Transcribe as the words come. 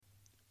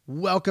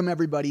Welcome,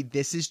 everybody.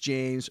 This is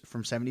James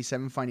from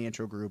 77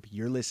 Financial Group.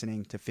 You're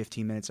listening to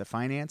 15 Minutes of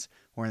Finance,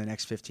 where in the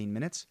next 15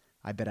 minutes,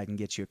 I bet I can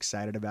get you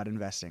excited about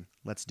investing.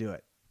 Let's do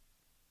it.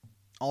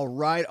 All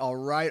right.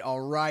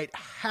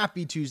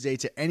 Happy Tuesday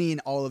to any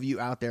and all of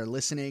you out there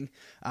listening.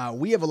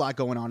 We have a lot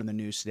going on in the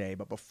news today,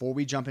 but before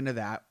we jump into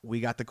that, we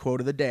got the quote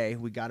of the day.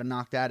 We got to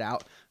knock that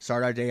out,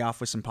 start our day off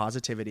with some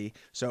positivity.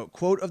 So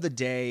quote of the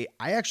day,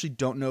 I actually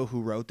don't know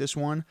who wrote this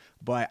one,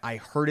 but I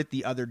heard it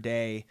the other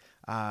day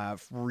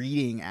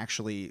reading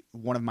actually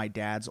one of my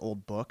dad's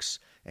old books,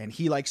 and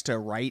he likes to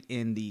write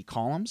in the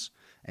columns.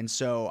 And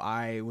so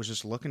I was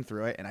just looking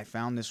through it and I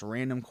found this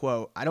random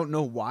quote. I don't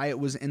know why it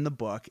was in the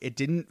book. It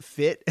didn't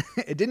fit.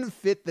 It didn't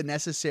fit the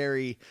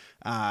necessary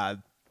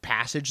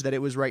passage that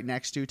it was right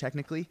next to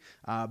technically.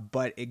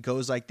 But it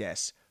goes like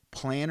this: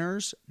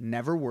 planners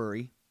never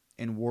worry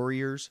and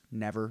warriors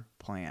never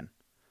plan.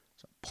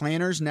 So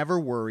planners never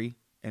worry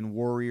and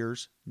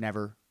warriors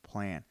never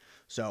plan.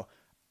 So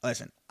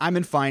listen, I'm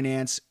in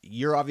finance.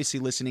 You're obviously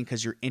listening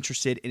because you're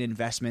interested in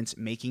investments,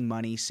 making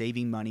money,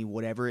 saving money,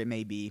 whatever it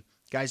may be.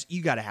 Guys,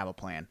 you got to have a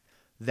plan.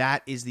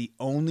 That is the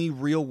only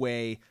real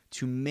way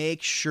to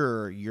make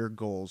sure your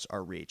goals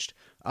are reached.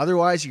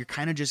 Otherwise, you're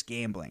kind of just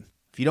gambling.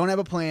 If you don't have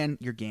a plan,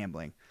 you're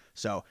gambling.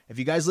 So if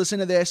you guys listen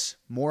to this,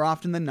 more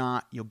often than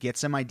not, you'll get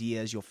some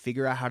ideas, you'll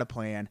figure out how to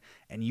plan,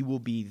 and you will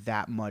be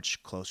that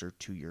much closer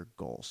to your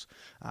goals.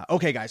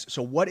 Okay, guys,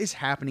 so what is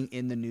happening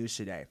in the news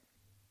today?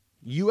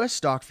 U.S.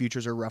 stock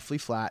futures are roughly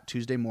flat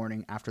Tuesday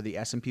morning after the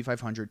S&P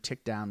 500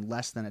 ticked down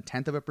less than a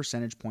tenth of a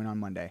percentage point on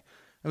Monday.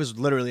 It was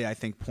literally, I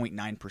think,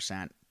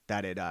 0.9%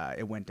 that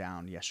it went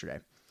down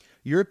yesterday.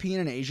 European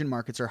and Asian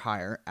markets are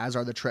higher, as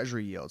are the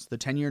Treasury yields. The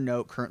 10-year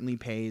note currently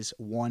pays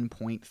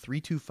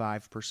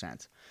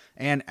 1.325%.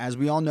 And as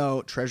we all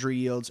know, Treasury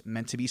yields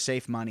meant to be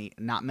safe money,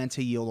 not meant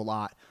to yield a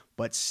lot,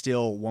 but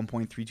still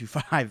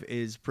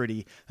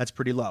 1.325 that's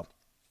pretty low.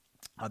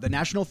 The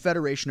National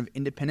Federation of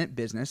Independent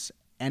Business,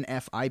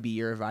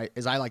 NFIB, or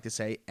as I like to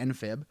say,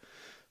 NFIB,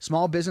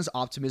 Small Business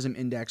Optimism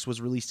Index was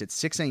released at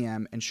 6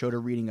 a.m. and showed a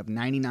reading of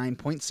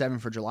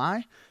 99.7 for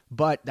July,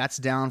 but that's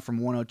down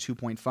from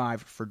 102.5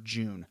 for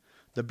June.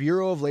 The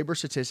Bureau of Labor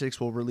Statistics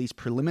will release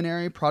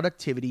preliminary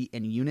productivity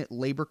and unit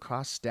labor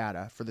costs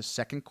data for the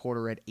second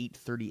quarter at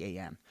 8:30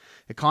 a.m.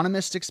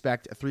 Economists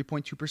expect a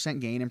 3.2%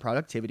 gain in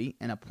productivity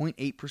and a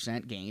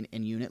 0.8% gain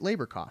in unit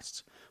labor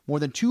costs. More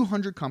than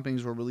 200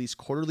 companies will release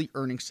quarterly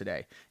earnings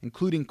today,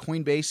 including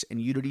Coinbase and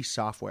Unity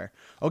Software.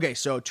 Okay,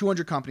 so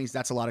 200 companies,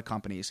 that's a lot of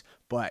companies,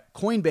 but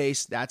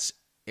Coinbase, that's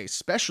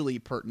especially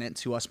pertinent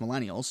to us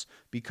millennials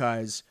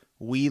because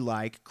we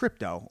like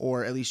crypto,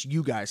 or at least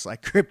you guys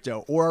like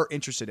crypto or are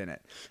interested in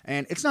it.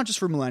 And it's not just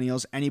for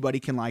millennials. Anybody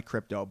can like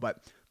crypto,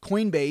 but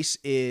Coinbase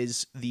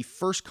is the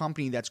first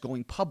company that's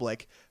going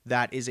public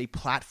that is a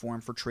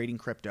platform for trading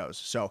cryptos.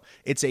 So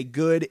it's a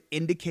good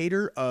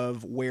indicator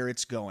of where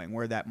it's going,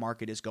 where that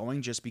market is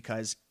going, just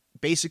because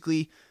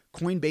basically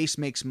Coinbase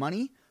makes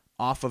money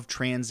off of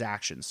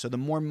transactions. So the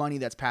more money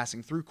that's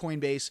passing through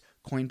Coinbase,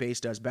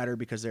 Coinbase does better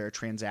because they're a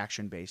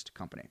transaction-based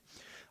company.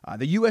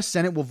 The U.S.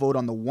 Senate will vote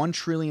on the $1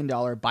 trillion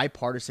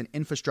bipartisan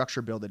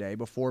infrastructure bill today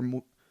before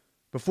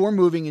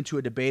moving into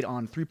a debate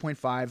on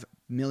 $3.5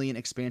 million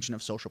expansion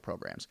of social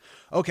programs.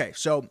 Okay,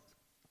 so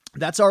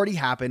that's already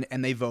happened,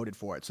 and they voted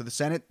for it. So the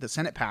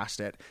Senate passed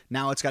it.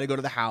 Now it's got to go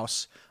to the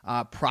House.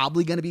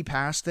 Probably going to be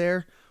passed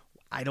there.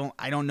 I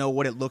don't know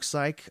what it looks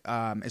like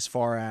as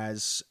far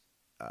as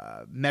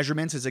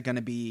measurements. Is it going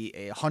to be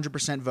a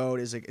 100%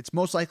 vote? It's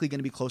most likely going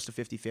to be close to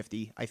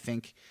 50-50, I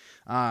think,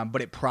 but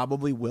it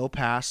probably will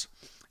pass.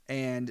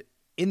 And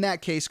in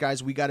that case,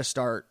 guys, we got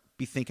to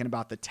be thinking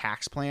about the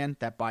tax plan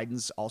that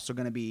Biden's also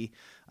going to be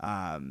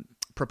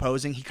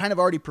proposing. He kind of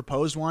already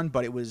proposed one,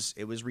 but it was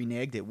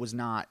reneged. It was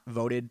not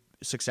voted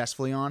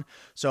successfully on.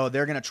 So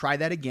they're going to try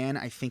that again,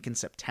 I think, in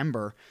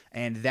September,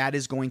 and that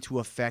is going to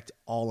affect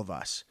all of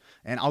us.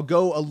 And I'll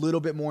go a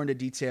little bit more into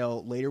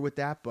detail later with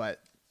that,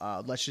 but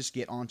let's just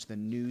get on to the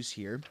news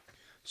here.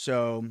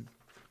 So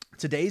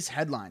today's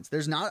headlines.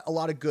 There's not a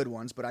lot of good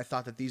ones, but I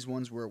thought that these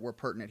ones were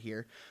pertinent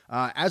here.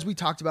 As we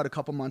talked about a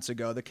couple months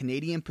ago, the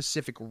Canadian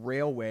Pacific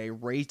Railway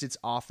raised its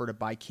offer to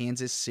buy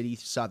Kansas City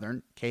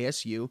Southern,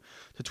 KSU,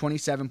 to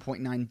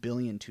 $27.9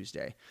 billion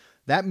Tuesday.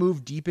 That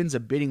move deepens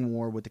a bidding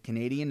war with the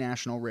Canadian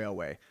National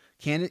Railway.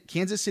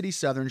 Kansas City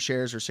Southern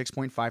shares are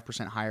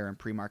 6.5% higher in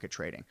pre-market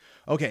trading.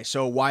 Okay,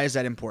 so why is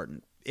that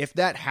important? If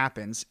that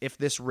happens, if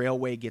this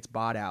railway gets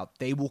bought out,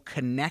 they will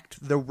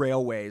connect the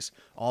railways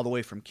all the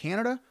way from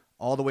Canada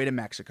all the way to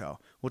Mexico,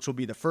 which will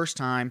be the first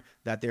time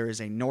that there is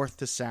a north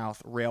to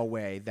south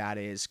railway that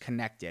is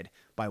connected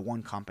by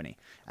one company.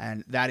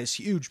 And that is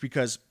huge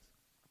because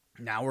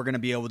now we're going to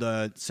be able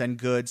to send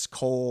goods,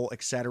 coal,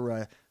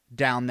 etc.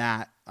 down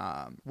that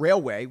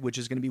railway, which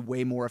is going to be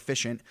way more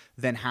efficient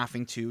than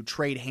having to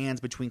trade hands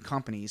between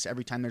companies.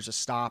 Every time there's a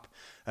stop,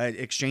 it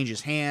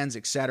exchanges hands,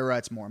 etc.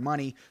 It's more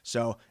money.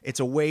 So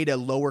it's a way to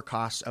lower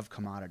costs of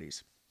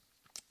commodities.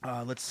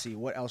 Let's see.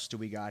 What else do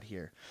we got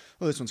here?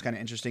 Well, this one's kind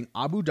of interesting.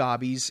 Abu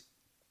Dhabi's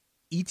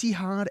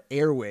Etihad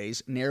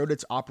Airways narrowed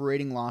its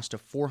operating loss to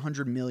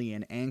 $400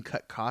 million and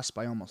cut costs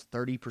by almost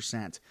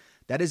 30%.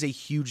 That is a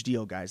huge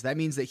deal, guys. That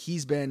means that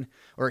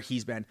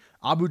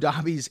Abu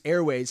Dhabi's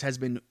Airways has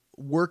been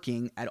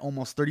working at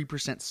almost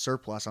 30%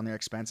 surplus on their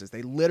expenses.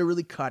 They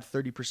literally cut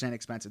 30%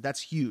 expenses.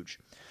 That's huge.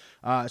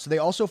 So they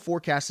also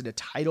forecasted a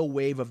tidal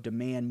wave of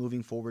demand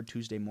moving forward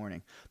Tuesday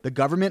morning. The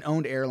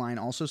government-owned airline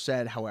also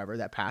said, however,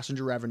 that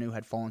passenger revenue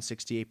had fallen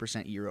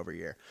 68% year over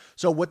year.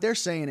 So what they're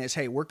saying is,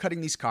 hey, we're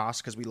cutting these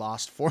costs because we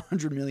lost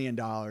 $400 million,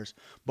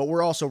 but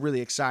we're also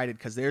really excited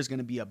because there's going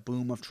to be a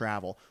boom of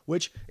travel,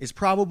 which is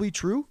probably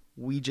true.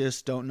 We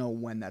just don't know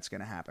when that's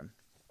going to happen.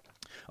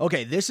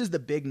 Okay, this is the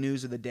big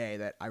news of the day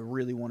that I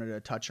really wanted to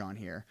touch on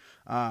here.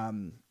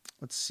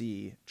 Let's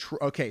see.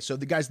 Okay, so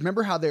the guys,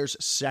 remember how there's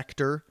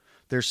sector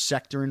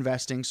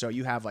investing? So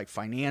you have like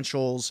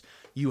financials,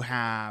 you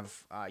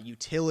have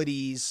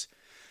utilities,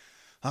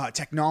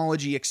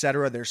 technology,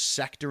 etc. There's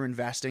sector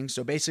investing.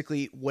 So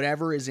basically,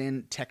 whatever is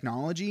in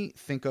technology,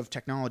 think of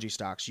technology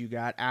stocks. You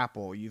got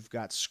Apple, you've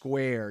got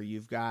Square,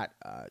 you've got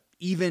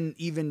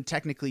even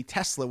technically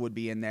Tesla would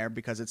be in there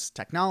because it's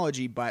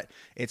technology, but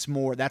that's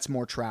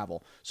more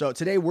travel. So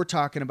today we're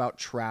talking about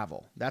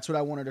travel. That's what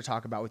I wanted to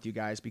talk about with you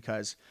guys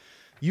because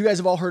you guys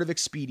have all heard of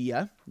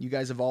Expedia. You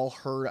guys have all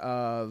heard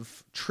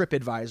of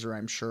TripAdvisor,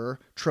 I'm sure.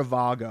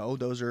 Trivago.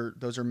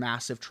 Those are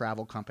massive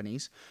travel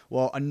companies.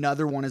 Well,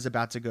 another one is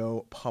about to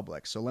go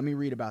public. So let me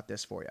read about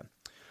this for you.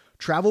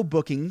 Travel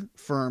booking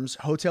firms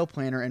Hotel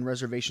Planner and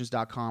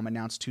Reservations.com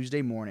announced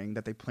Tuesday morning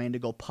that they plan to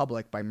go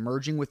public by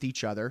merging with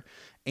each other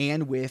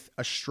and with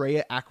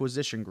Astrea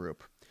Acquisition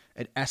Group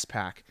at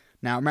SPAC.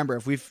 Now, remember,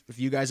 if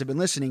you guys have been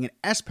listening, an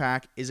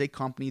SPAC is a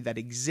company that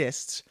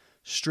exists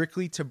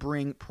strictly to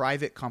bring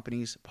private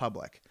companies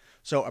public.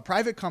 So a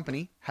private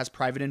company has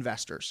private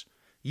investors.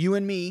 You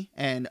and me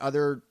and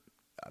other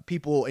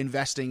people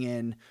investing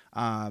in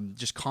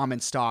just common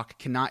stock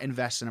cannot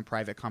invest in a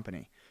private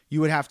company. You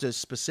would have to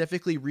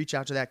specifically reach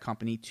out to that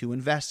company to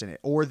invest in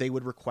it, or they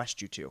would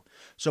request you to.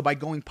 So by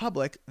going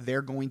public,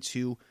 they're going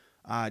to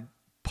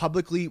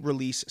publicly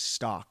release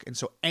stock. And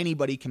so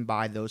anybody can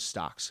buy those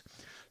stocks.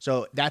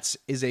 So that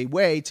is a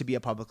way to be a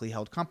publicly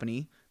held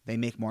company. They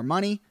make more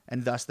money,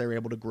 and thus they're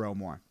able to grow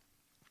more.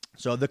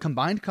 So the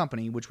combined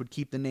company, which would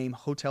keep the name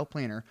Hotel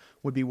Planner,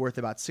 would be worth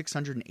about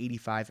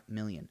 $685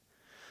 million.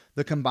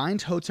 The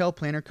combined Hotel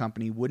Planner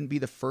company wouldn't be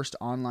the first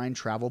online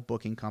travel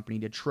booking company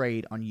to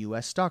trade on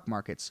U.S. stock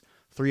markets.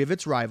 Three of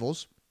its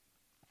rivals,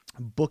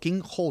 Booking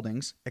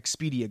Holdings,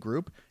 Expedia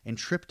Group, and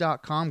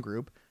Trip.com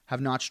Group,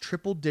 have notched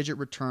triple-digit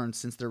returns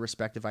since their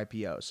respective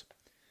IPOs.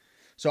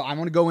 So I'm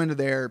going to go into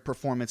their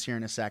performance here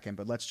in a second,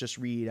 but let's just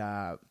read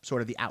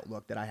sort of the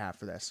outlook that I have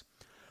for this.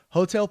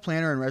 Hotel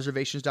Planner and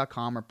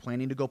Reservations.com are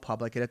planning to go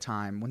public at a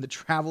time when the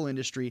travel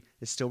industry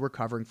is still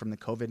recovering from the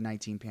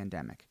COVID-19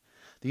 pandemic.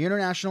 The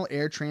International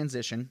Air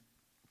Transition,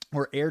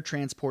 or Air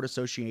Transport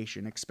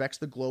Association, expects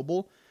the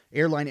global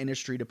airline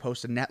industry to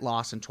post a net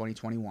loss in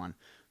 2021.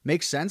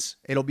 Makes sense.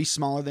 It'll be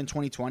smaller than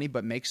 2020,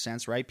 but makes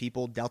sense, right?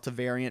 Delta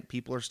variant,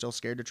 people are still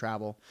scared to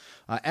travel.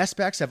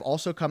 SPACs have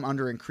also come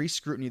under increased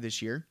scrutiny this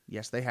year.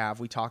 Yes, they have.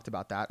 We talked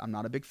about that. I'm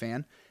not a big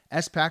fan.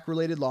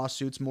 SPAC-related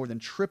lawsuits more than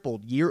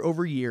tripled year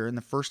over year in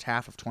the first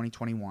half of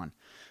 2021.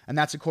 And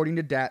that's according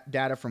to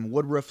data from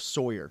Woodruff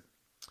Sawyer.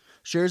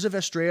 Shares of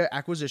Astrea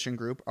Acquisition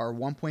Group are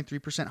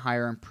 1.3%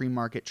 higher in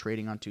pre-market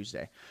trading on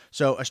Tuesday.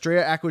 So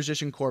Astrea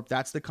Acquisition Corp,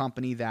 that's the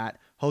company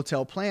that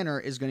Hotel Planner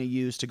is going to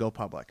use to go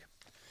public.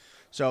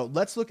 So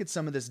let's look at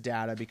some of this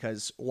data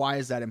because why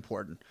is that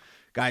important?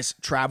 Guys,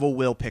 travel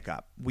will pick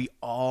up. We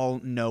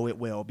all know it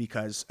will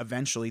because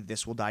eventually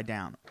this will die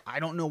down. I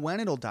don't know when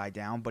it'll die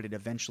down, but it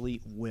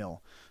eventually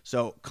will.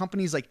 So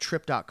companies like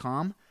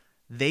Trip.com,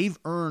 they've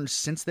earned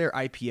since their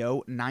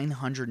IPO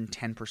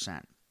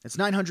 910%. It's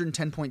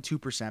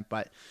 910.2%,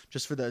 but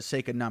just for the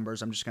sake of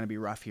numbers, I'm just going to be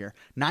rough here.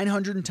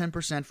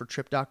 910% for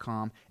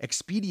Trip.com.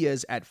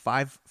 Expedia's at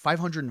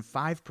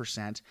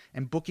 505%,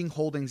 and Booking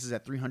Holdings is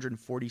at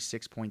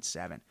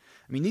 346.7%. I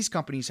mean, these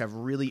companies have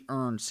really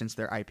earned since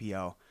their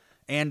IPO,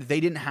 and they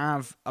didn't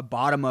have a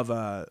bottom of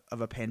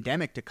a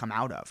pandemic to come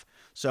out of.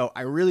 So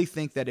I really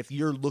think that if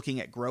you're looking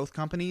at growth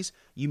companies,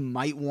 you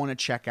might want to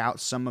check out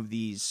some of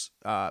these.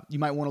 You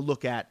might want to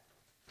look at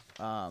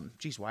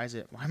why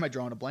am I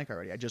drawing a blank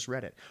already? I just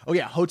read it. Oh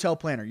yeah, Hotel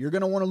Planner. You're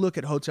going to want to look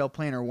at Hotel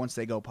Planner once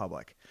they go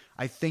public.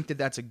 I think that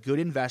that's a good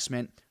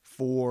investment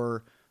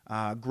for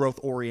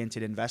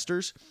growth-oriented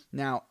investors.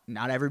 Now,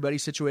 not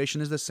everybody's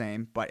situation is the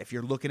same, but if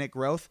you're looking at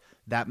growth,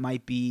 that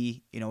might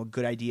be, a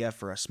good idea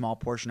for a small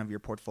portion of your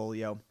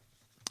portfolio.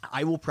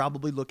 I will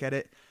probably look at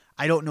it.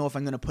 I don't know if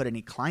I'm going to put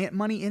any client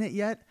money in it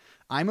yet.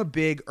 I'm a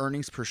big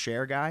earnings per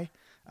share guy.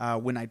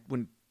 When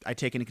I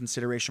take into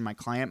consideration my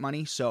client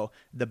money. So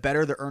the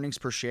better the earnings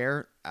per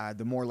share,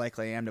 the more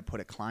likely I am to put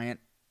a client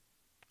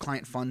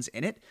funds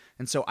in it.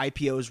 And so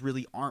IPOs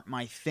really aren't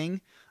my thing.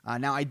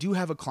 Now I do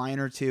have a client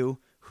or two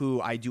who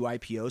I do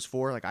IPOs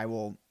for. Like I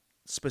will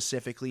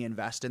specifically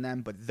invest in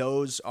them, but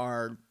those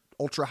are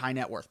ultra high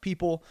net worth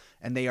people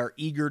and they are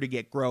eager to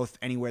get growth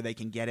anywhere they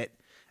can get it.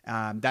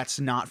 That's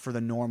not for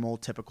the normal,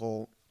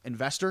 typical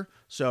investor.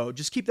 So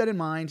just keep that in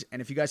mind.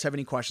 And if you guys have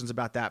any questions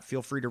about that,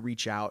 feel free to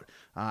reach out.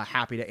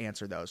 Happy to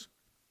answer those.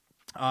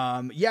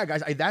 Yeah,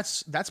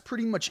 guys, that's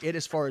pretty much it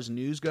as far as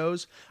news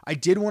goes. I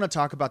did want to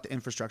talk about the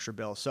infrastructure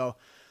bill. So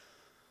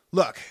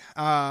look,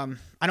 I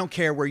don't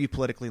care where you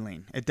politically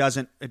lean. It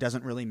doesn't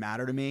really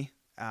matter to me.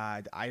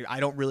 I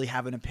don't really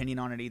have an opinion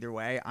on it either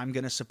way. I'm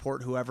going to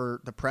support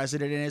whoever the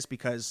president is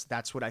because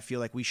that's what I feel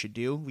like we should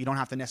do. We don't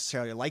have to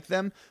necessarily like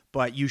them,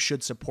 but you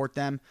should support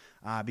them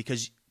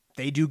because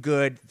they do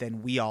good,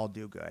 then we all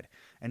do good.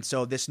 And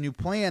so this new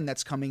plan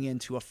that's coming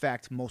into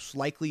effect most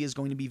likely is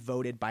going to be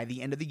voted by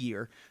the end of the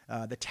year.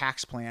 The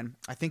tax plan,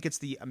 I think it's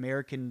the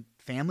American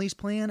Families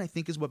Plan, I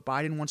think is what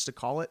Biden wants to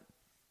call it.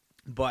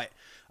 But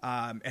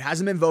it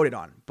hasn't been voted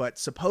on. But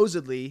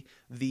supposedly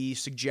the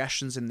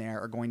suggestions in there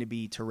are going to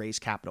be to raise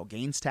capital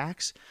gains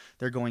tax.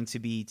 They're going to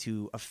be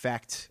to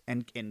affect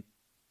and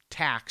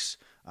tax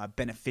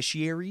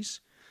beneficiaries.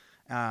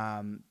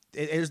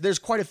 There's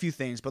quite a few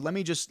things, but let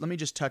me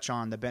just touch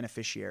on the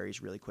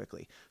beneficiaries really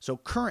quickly. So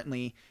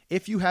currently,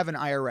 if you have an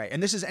IRA,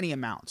 and this is any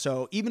amount,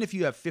 so even if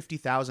you have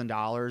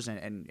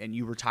 $50,000 and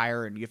you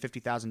retire and you have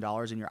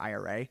 $50,000 in your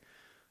IRA,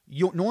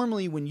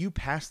 normally when you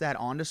pass that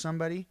on to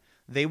somebody,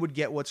 they would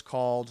get what's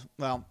called,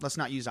 well, let's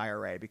not use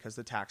IRA because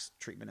the tax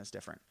treatment is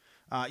different.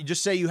 You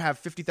just say you have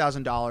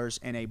 $50,000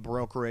 in a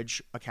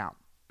brokerage account,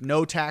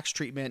 no tax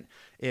treatment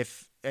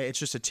if it's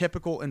just a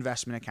typical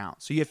investment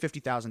account. So you have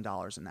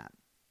 $50,000 in that.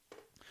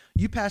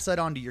 You pass that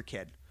on to your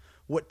kid.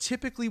 What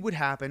typically would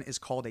happen is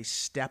called a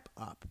step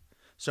up.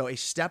 So a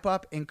step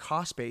up in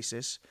cost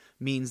basis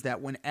means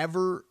that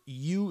whenever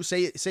you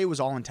say it was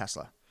all in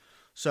Tesla.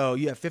 So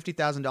you have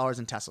 $50,000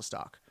 in Tesla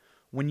stock.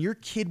 When your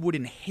kid would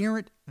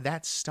inherit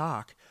that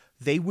stock,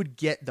 they would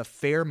get the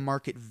fair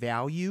market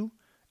value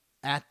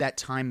at that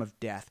time of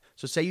death.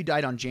 So say you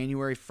died on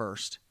January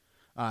 1st,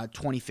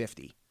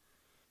 2050.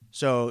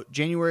 So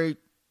January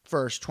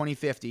 1st,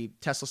 2050,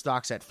 Tesla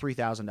stock's at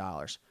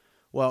 $3,000.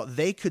 Well,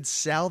 they could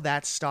sell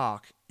that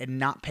stock and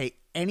not pay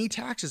any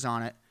taxes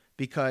on it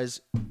because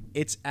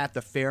it's at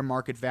the fair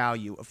market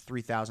value of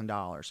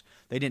 $3,000.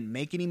 They didn't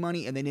make any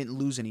money and they didn't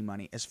lose any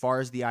money as far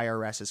as the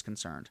IRS is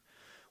concerned.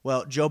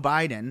 Well, Joe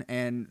Biden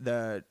and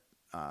the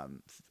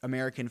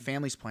American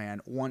Families Plan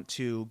want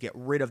to get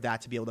rid of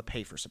that to be able to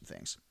pay for some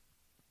things.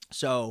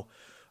 So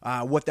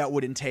what that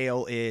would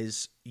entail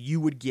is you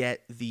would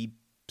get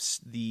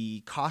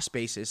the cost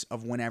basis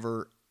of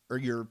whenever, or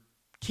your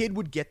kid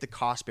would get the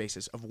cost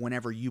basis of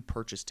whenever you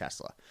purchase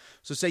Tesla.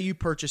 So say you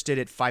purchased it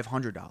at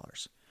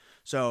 $500.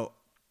 So,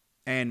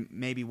 and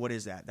maybe what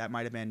is that? That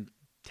might have been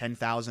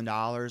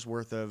 $10,000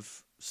 worth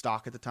of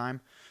stock at the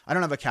time. I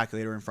don't have a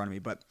calculator in front of me,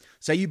 but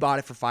say you bought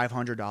it for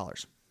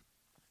 $500.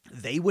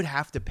 They would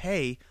have to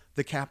pay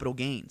the capital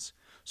gains.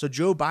 So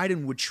Joe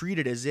Biden would treat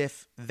it as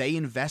if they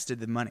invested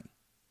the money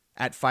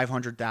at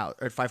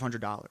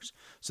 $500.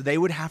 So they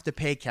would have to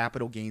pay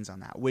capital gains on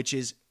that, which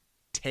is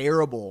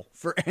terrible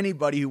for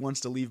anybody who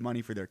wants to leave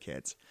money for their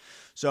kids.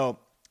 So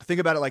think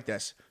about it like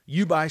this.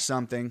 You buy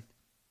something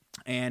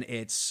and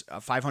it's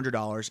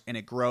 $500 and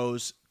it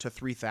grows to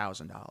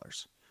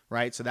 $3,000,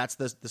 right? So that's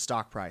the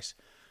stock price.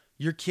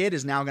 Your kid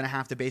is now going to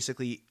have to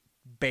basically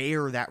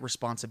bear that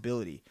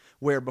responsibility.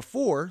 Where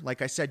before,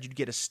 like I said, you'd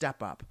get a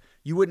step up.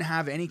 You wouldn't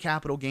have any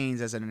capital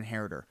gains as an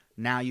inheritor.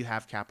 Now you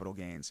have capital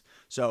gains.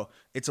 So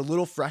it's a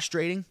little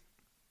frustrating.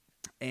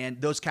 And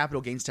those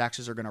capital gains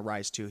taxes are going to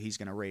rise too. He's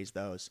going to raise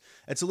those.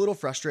 It's a little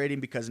frustrating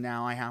because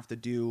now I have to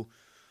do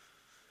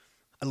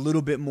a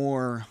little bit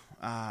more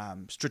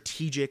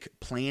strategic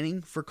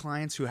planning for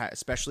clients who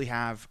especially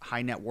have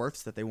high net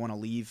worths that they want to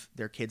leave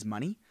their kids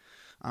money.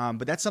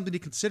 But that's something to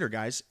consider,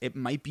 guys. It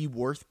might be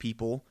worth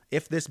people,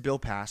 if this bill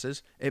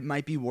passes, it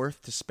might be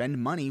worth to spend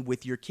money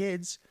with your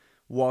kids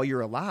while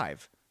you're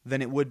alive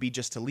than it would be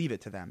just to leave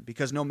it to them.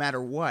 Because no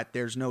matter what,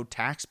 there's no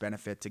tax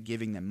benefit to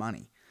giving them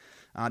money.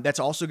 That's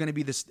also going to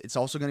be this. It's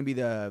also going to be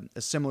a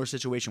similar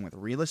situation with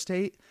real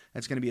estate.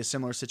 It's going to be a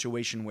similar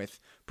situation with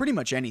pretty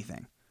much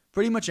anything.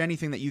 Pretty much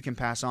anything that you can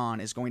pass on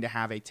is going to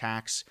have a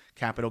tax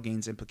capital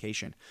gains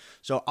implication.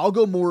 So I'll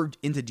go more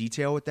into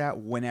detail with that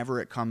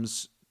whenever it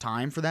comes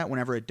time for that,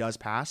 whenever it does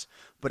pass.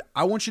 But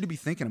I want you to be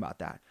thinking about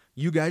that.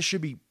 You guys should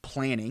be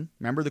planning.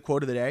 Remember the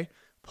quote of the day?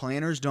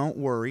 Planners don't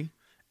worry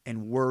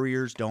and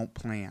worriers don't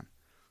plan.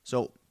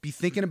 So be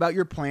thinking about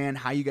your plan,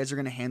 how you guys are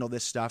going to handle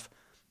this stuff.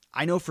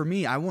 I know for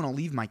me, I want to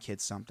leave my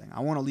kids something. I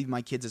want to leave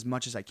my kids as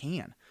much as I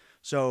can.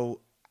 So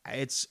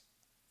if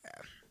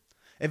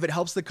it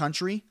helps the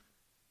country,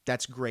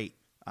 that's great.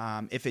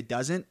 If it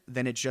doesn't,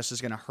 then it just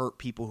is going to hurt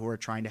people who are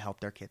trying to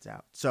help their kids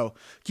out. So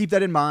keep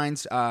that in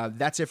mind.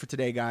 That's it for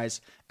today, guys.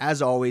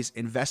 As always,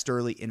 invest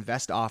early,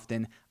 invest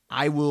often.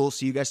 I will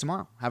see you guys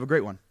tomorrow. Have a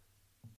great one.